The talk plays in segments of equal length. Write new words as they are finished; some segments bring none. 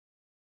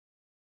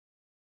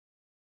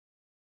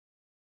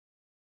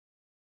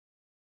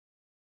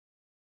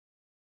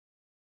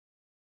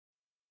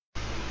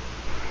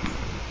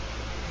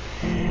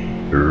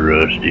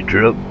rusty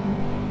truck.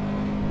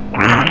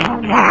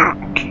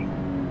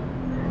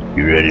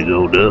 You ready to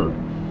go, Doug?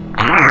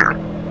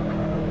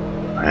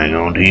 Hang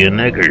on to your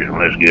knickers and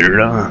let's get her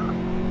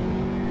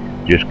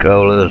on. Just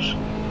call us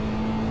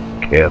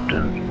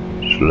Captain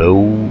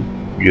Slow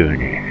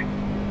Jr.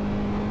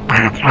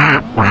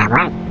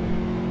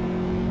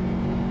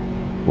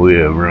 We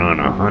have run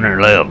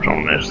 100 laps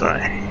on this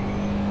thing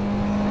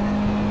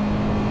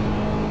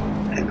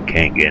and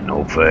can't get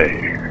no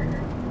faster.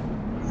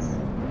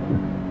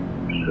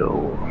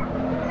 So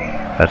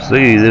I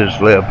see this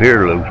lap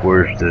here looks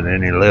worse than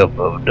any lap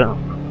I've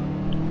done.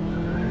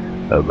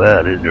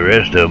 About it, the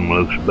rest of them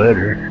looks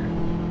better.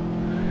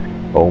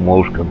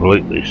 Almost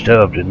completely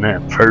stopped in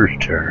that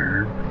first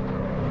turn.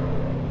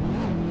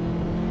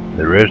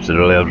 The rest of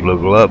the laps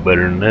look a lot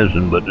better than this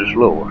one, but they're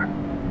slower.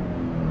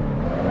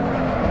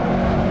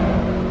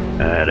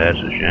 Ah, that's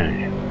a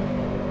shame.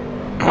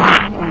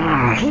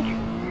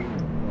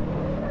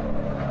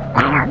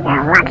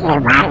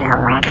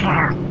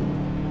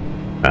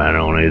 I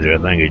don't either. I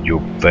think it's your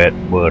fat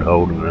butt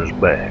holding us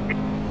back.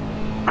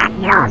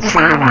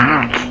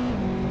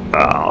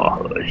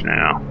 Oh, hush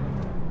now.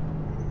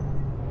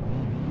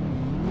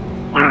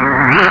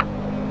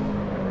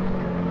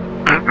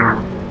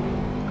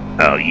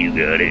 Oh, you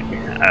got it.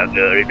 I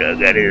got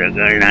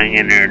it. Hang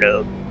in there,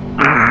 Doug.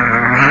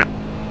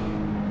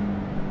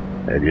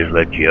 I just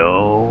let you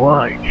all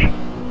watch.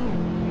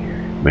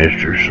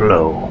 Mr.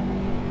 Slow.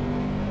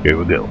 Here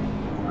we go.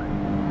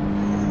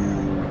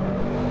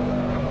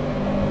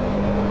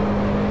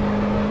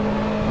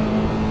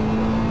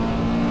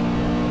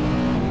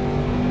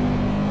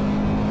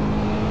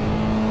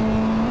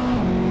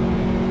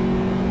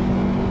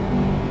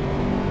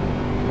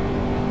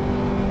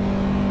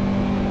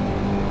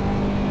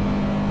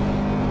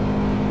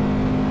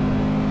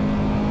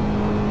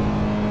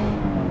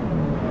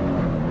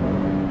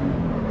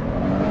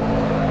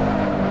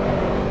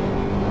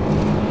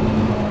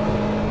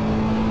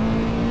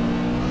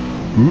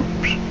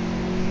 Oops.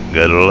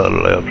 Got a lot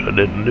of laps I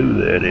didn't do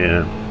that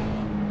in.